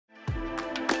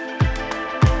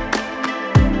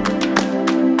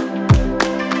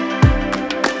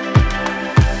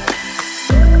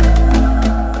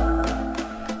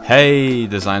Hey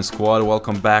Design Squad,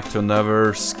 welcome back to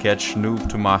another Sketch Noob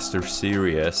to Master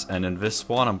series, and in this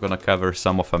one I'm gonna cover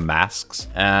some of the masks.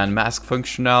 And mask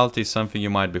functionality is something you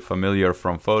might be familiar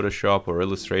from Photoshop or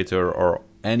Illustrator or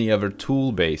any other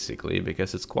tool basically,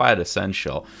 because it's quite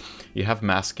essential. You have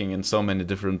masking in so many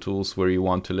different tools where you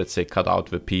want to, let's say, cut out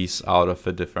the piece out of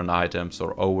the different items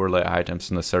or overlay items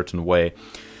in a certain way.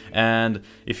 And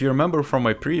if you remember from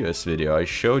my previous video, I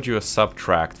showed you a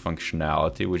subtract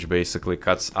functionality, which basically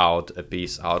cuts out a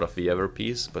piece out of the other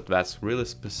piece, but that's really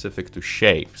specific to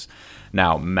shapes.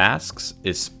 Now, masks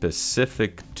is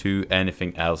specific to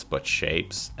anything else but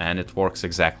shapes, and it works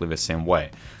exactly the same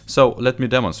way. So let me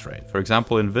demonstrate. For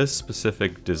example, in this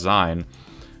specific design,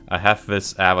 I have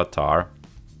this avatar,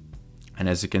 and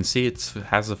as you can see, it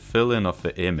has a fill-in of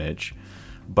the image,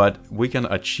 but we can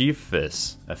achieve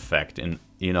this effect in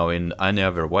any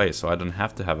other way, so I don't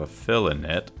have to have a fill in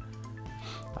it.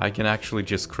 I can actually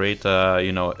just create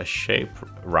a shape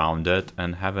around it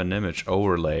and have an image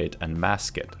overlaid and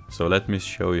mask it. So let me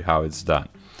show you how it's done.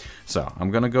 So I'm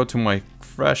gonna go to my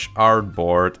fresh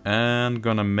artboard and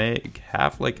gonna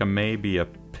have like maybe a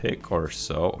pick or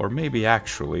so, or maybe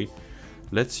actually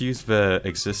let's use the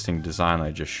existing design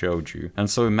I just showed you. And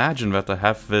so imagine that I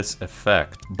have this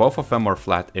effect. Both of them are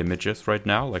flat images right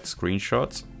now, like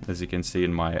screenshots, as you can see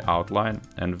in my outline.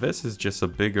 And this is just a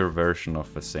bigger version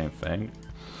of the same thing.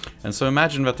 And so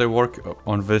imagine that I work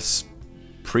on this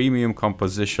premium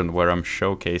composition where I'm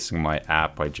showcasing my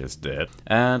app I just did.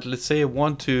 And let's say I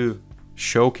want to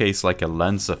showcase like a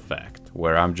lens effect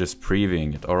where I'm just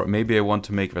previewing it, or maybe I want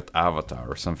to make that avatar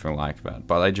or something like that,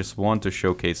 but I just want to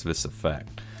showcase this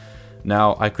effect.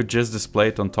 Now I could just display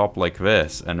it on top like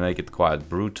this and make it quite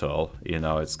brutal,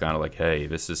 it's kind of like, hey,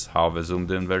 this is how the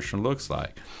zoomed in version looks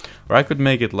like. Or I could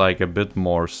make it like a bit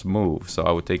more smooth, so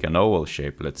I would take an oval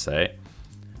shape, let's say,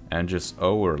 and just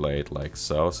overlay it like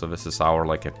so. So this is our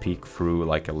like a peek through,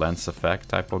 like a lens effect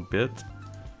type of bit.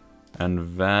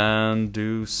 And then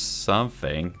do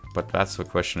something, but that's the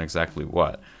question, exactly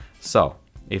what. So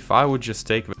if I would just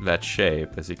take that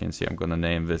shape, as you can see, I'm gonna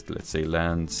name this, let's say,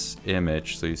 lens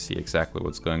image, so you see exactly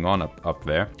what's going on up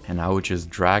there. And I would just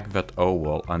drag that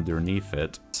oval underneath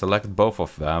it, select both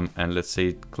of them, and let's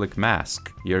say click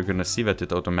mask. You're gonna see that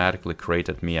it automatically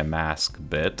created me a mask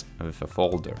bit with a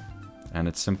folder. And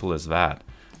it's simple as that.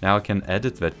 Now I can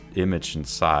edit that image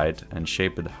inside and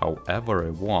shape it however I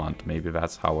want. Maybe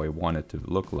that's how I want it to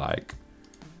look like.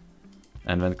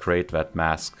 And then create that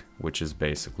mask, which is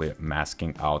basically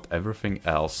masking out everything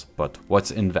else but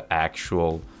what's in the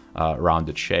actual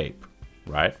rounded shape,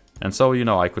 right? And so,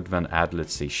 I could then add,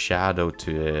 let's say, shadow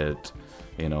to it,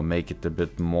 make it a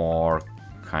bit more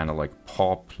kind of like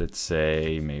pop, let's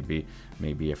say, maybe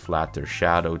a flatter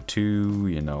shadow too,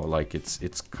 like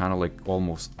it's kind of like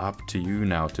almost up to you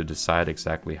now to decide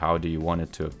exactly how do you want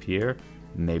it to appear.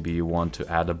 Maybe you want to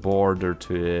add a border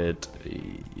to it.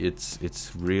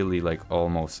 It's really like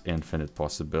almost infinite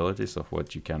possibilities of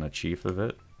what you can achieve with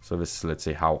it. So this is, let's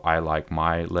say, how I like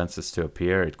my lenses to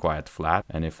appear. It's quite flat,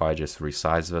 and if I just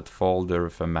resize that folder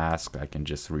with a mask, I can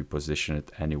just reposition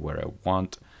it anywhere I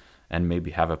want. And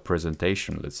maybe have a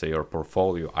presentation, let's say, or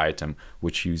portfolio item,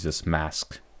 which uses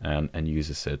mask and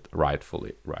uses it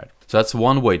rightfully, right? So that's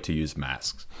one way to use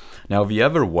masks. Now, the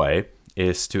other way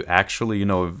is to actually,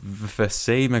 with the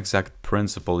same exact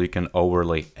principle, you can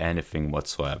overlay anything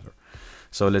whatsoever.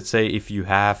 So let's say if you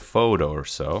have photo or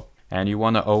so, and you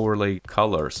want to overlay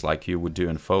colors like you would do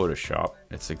in Photoshop,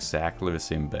 it's exactly the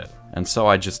same bit. And so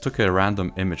I just took a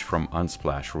random image from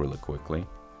Unsplash really quickly,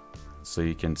 so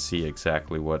you can see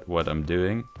exactly what I'm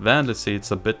doing. Then let's see,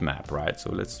 it's a bitmap, right?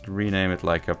 So let's rename it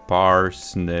like a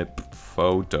parsnip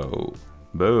photo.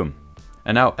 Boom.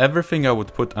 And now everything I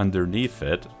would put underneath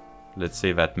it, let's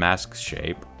say that mask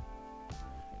shape,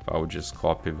 if I would just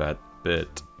copy that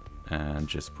bit and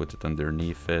just put it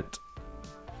underneath it,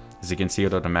 as you can see,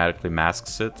 it automatically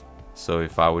masks it. So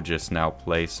if I would just now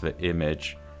place the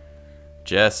image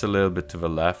just a little bit to the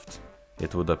left,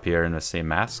 it would appear in the same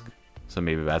mask. So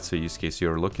maybe that's the use case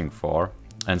you're looking for.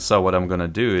 And so what I'm gonna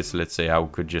do is, let's say I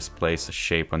could just place a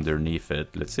shape underneath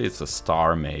it. Let's say it's a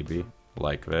star, maybe,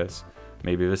 like this.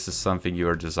 Maybe this is something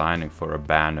you're designing for a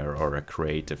banner or a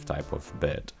creative type of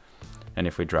bit. And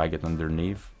if we drag it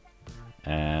underneath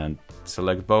and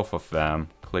select both of them,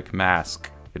 click mask,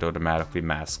 it automatically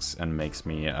masks and makes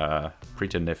me a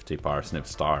pretty nifty parsnip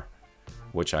star,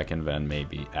 which I can then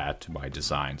maybe add to my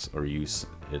designs or use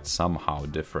it somehow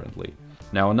differently.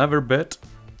 Now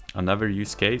another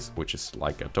use case, which is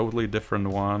like a totally different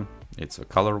one, it's a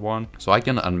color one. So I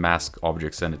can unmask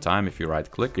objects anytime. If you right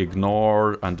click,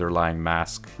 ignore underlying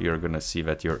mask, you're gonna see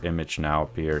that your image now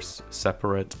appears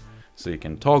separate. So you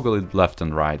can toggle it left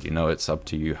and right, you know, it's up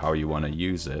to you how you want to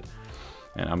use it.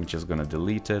 And I'm just gonna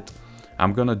delete it.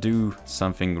 I'm gonna do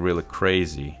something really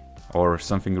crazy, or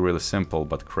something really simple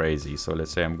but crazy. So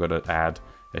let's say I'm gonna add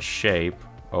a shape,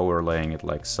 overlaying it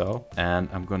like so, and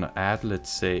I'm gonna add,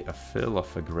 let's say, a fill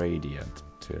of a gradient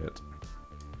to it,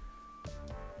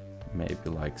 maybe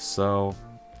like so.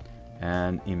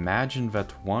 And imagine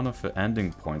that one of the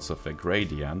ending points of a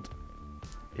gradient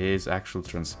is actually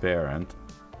transparent,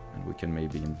 and we can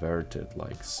maybe invert it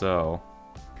like so,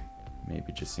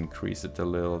 maybe just increase it a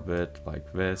little bit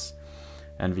like this,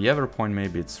 and the other point,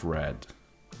 maybe it's red,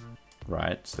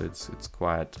 right? So it's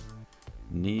quite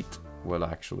neat. Well,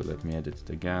 actually, let me edit it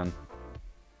again.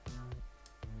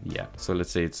 Yeah, so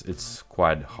let's say it's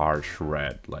quite harsh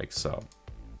red, like so.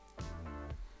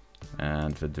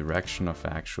 And the direction of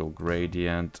actual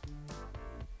gradient,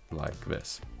 like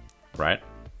this, right?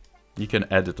 You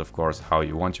can edit, of course, how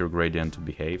you want your gradient to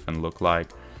behave and look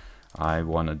like. I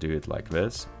want to do it like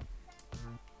this.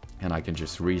 And I can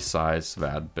just resize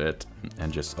that bit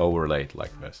and just overlay it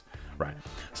like this, right?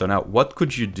 So now, what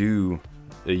could you do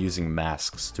using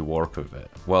masks to work with it?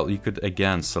 Well, you could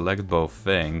again select both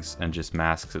things and just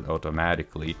mask it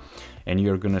automatically, and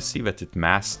you're gonna see that it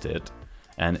masked it,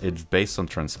 and it's based on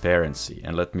transparency.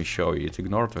 And let me show you, it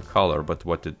ignored the color, but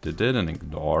what it didn't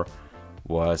ignore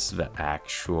was the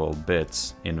actual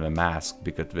bits in the mask,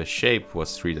 because the shape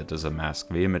was treated as a mask,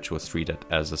 the image was treated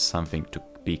as something to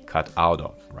be cut out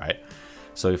of, right?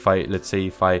 So if I, let's say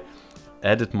if I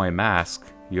edit my mask,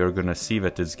 you're gonna see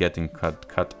that it's getting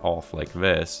cut off like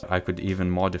this. I could even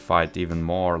modify it even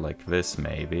more like this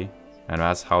maybe, and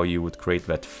that's how you would create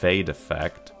that fade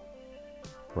effect,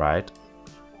 right?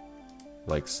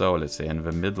 Like so, let's say, and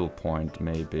the middle point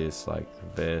maybe is like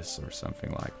this or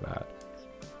something like that.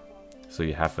 So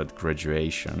you have that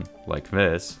graduation like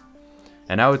this,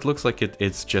 and now it looks like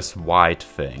it's just white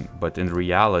thing, but in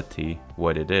reality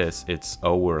what it is, it's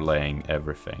overlaying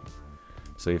everything.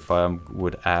 So if I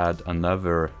would add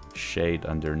another shade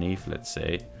underneath, let's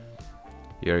say,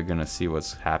 you're gonna see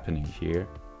what's happening here.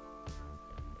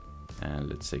 And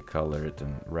let's say color it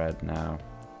in red now.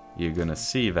 You're gonna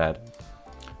see that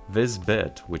this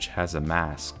bit, which has a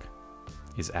mask,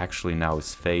 is actually now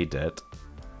is faded,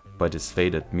 but it's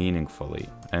faded meaningfully.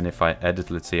 And if I edit,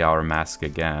 let's say, our mask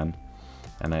again,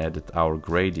 and I edit our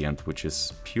gradient, which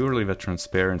is purely the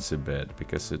transparency bit,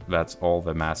 because that's all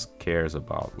the mask cares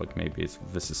about. Like maybe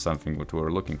this is something what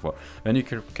we're looking for. Then you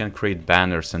can create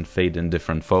banners and fade in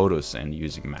different photos and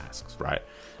using masks, right?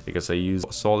 Because I use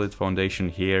a solid foundation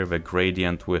here, the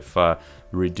gradient with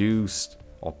reduced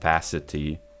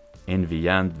opacity in the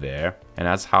end there, and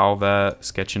that's how the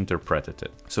sketch interpreted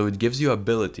it. So it gives you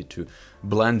ability to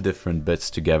blend different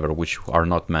bits together which are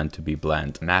not meant to be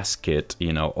blend, mask it,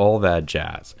 you know, all that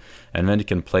jazz. And then you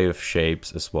can play with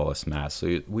shapes as well as masks.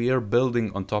 So we are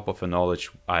building on top of the knowledge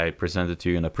I presented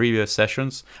to you in the previous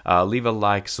sessions. Leave a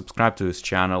like, subscribe to this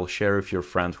channel, share with your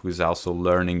friend who is also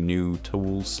learning new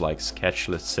tools like Sketch,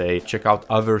 let's say. Check out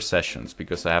other sessions,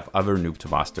 because I have other Noob to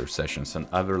Master sessions and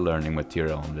other learning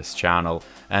material on this channel.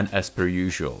 And as per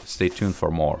usual, stay tuned for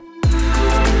more.